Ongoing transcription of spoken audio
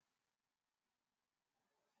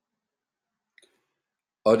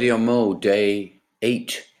Audio Mo Day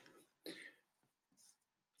 8.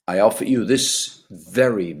 I offer you this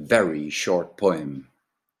very, very short poem.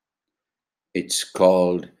 It's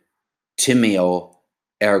called Timeo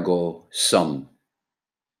Ergo Sum.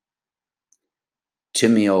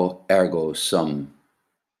 Timeo Ergo Sum.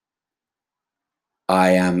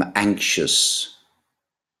 I am anxious,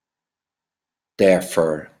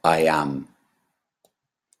 therefore I am.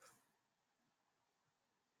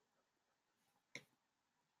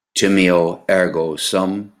 Timeo Ergo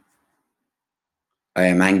Sum. I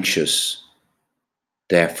am anxious,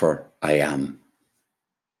 therefore I am.